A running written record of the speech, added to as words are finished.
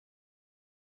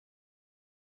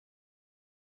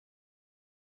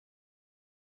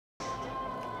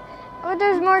Oh,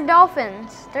 there's more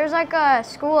dolphins. There's like a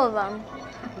school of them.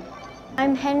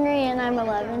 I'm Henry and I'm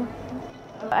 11.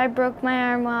 I broke my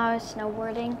arm while I was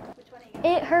snowboarding.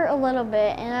 It hurt a little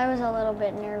bit and I was a little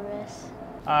bit nervous.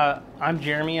 I'm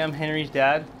Jeremy, I'm Henry's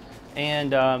dad.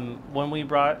 And when we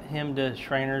brought him to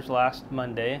Shriners last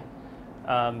Monday,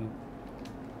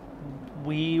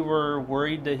 we were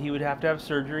worried that he would have to have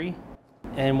surgery.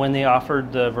 And when they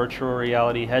offered the virtual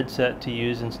reality headset to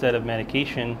use instead of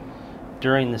medication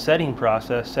during the setting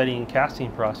and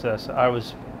casting process, I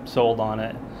was sold on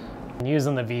it.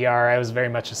 Using the VR, I was very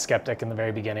much a skeptic in the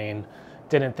very beginning.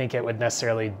 Didn't think it would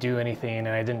necessarily do anything, and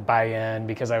I didn't buy in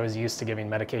because I was used to giving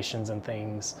medications and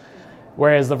things.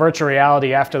 Whereas the virtual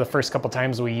reality, after the first couple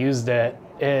times we used it,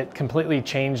 it completely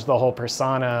changed the whole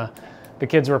persona. The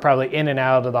kids were probably in and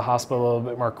out of the hospital a little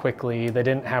bit more quickly. They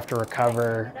didn't have to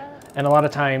recover. And a lot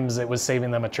of times it was saving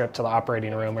them a trip to the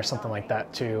operating room or something like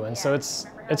that too. And so it's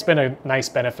been a nice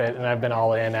benefit, and I've been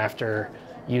all in after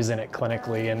using it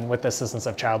clinically, and with the assistance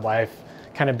of Child Life,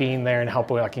 kind of being there and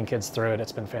helping walking kids through it,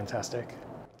 it's been fantastic.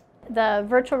 The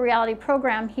virtual reality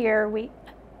program here,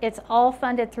 it's all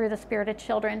funded through the Spirit of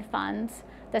Children funds.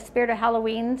 The Spirit of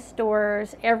Halloween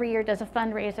stores every year does a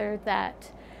fundraiser that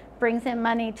brings in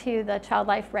money to the Child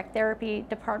Life Rec Therapy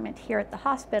department here at the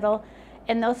hospital.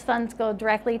 And those funds go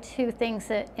directly to things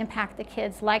that impact the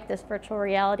kids, like this virtual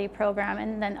reality program,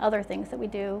 and then other things that we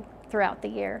do throughout the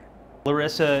year.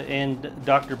 Larissa and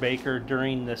Dr. Baker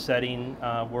during the setting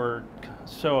were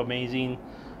so amazing.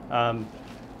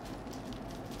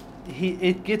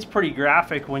 It gets pretty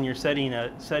graphic when you're setting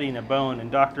a bone,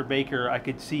 and Dr. Baker, I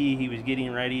could see he was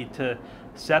getting ready to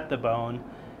set the bone,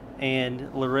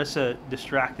 and Larissa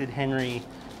distracted Henry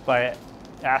by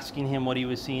asking him what he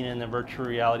was seeing in the virtual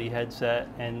reality headset,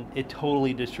 and it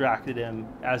totally distracted him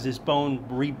as his bone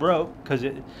re-broke, because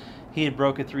he had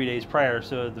broke it 3 days prior,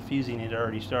 so the fusing had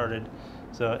already started.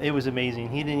 So it was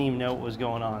amazing. He didn't even know what was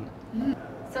going on.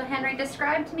 So Henry,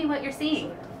 describe to me what you're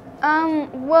seeing.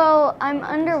 Well, I'm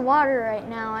underwater right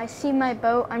now. I see my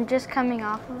boat. I'm just coming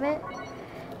off of it.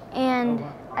 And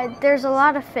there's a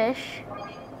lot of fish.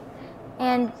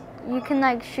 And you can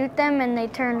like shoot them and they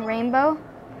turn rainbow.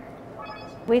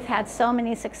 We've had so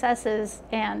many successes,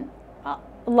 and a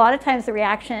lot of times the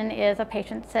reaction is a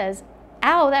patient says,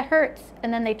 "Ow, that hurts,"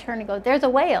 and then they turn and go, "There's a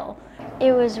whale."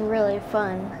 It was really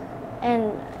fun,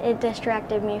 and it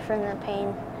distracted me from the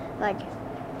pain like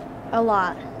a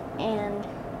lot, and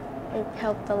it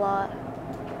helped a lot.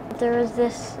 There was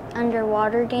this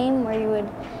underwater game where you would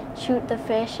shoot the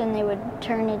fish and they would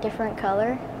turn a different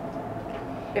color.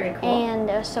 Very cool. And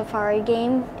a safari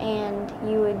game, and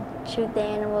you would shoot the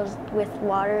animals with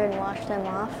water and wash them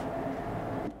off.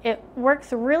 It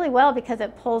works really well because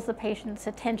it pulls the patient's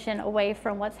attention away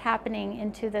from what's happening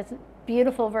into this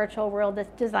beautiful virtual world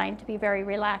that's designed to be very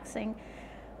relaxing.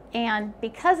 And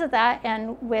because of that,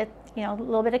 and with a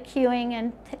little bit of cueing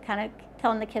and kind of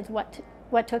telling the kids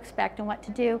what to expect and what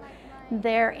to do,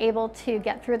 they're able to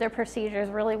get through their procedures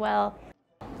really well.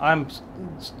 I'm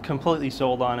completely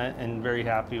sold on it and very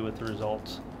happy with the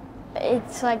results.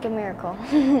 It's like a miracle.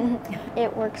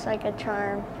 It works like a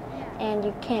charm, and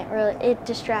it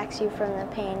distracts you from the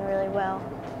pain really well.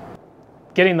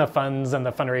 Getting the funds and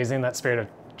the fundraising that Spirit of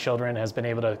Children has been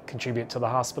able to contribute to the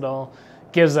hospital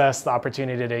gives us the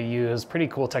opportunity to use pretty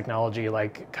cool technology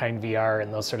like Kind VR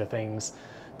and those sort of things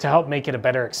to help make it a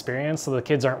better experience, so the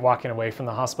kids aren't walking away from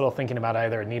the hospital thinking about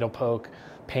either a needle poke,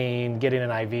 pain, getting an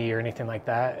IV or anything like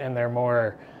that, and they're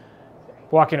more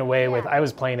walking away with, I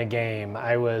was playing a game,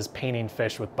 I was painting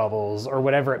fish with bubbles, or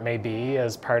whatever it may be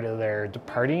as part of their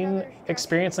departing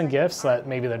experience and gifts, so that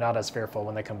maybe they're not as fearful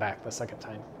when they come back the second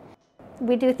time.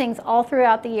 We do things all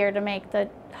throughout the year to make the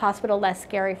hospital less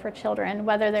scary for children,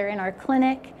 whether they're in our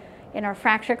clinic, in our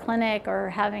fracture clinic,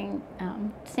 or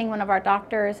seeing one of our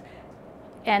doctors.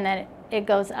 And then it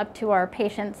goes up to our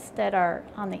patients that are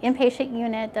on the inpatient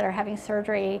unit, that are having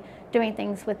surgery, doing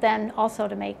things with them also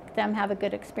to make them have a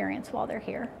good experience while they're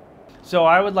here. So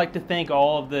I would like to thank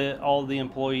all of the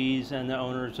employees and the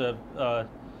owners of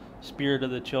Spirit of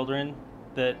the Children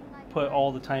that put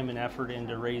all the time and effort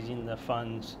into raising the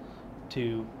funds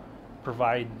to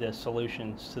provide the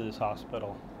solutions to this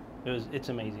hospital. It's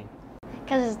amazing.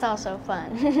 Because it's also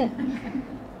fun.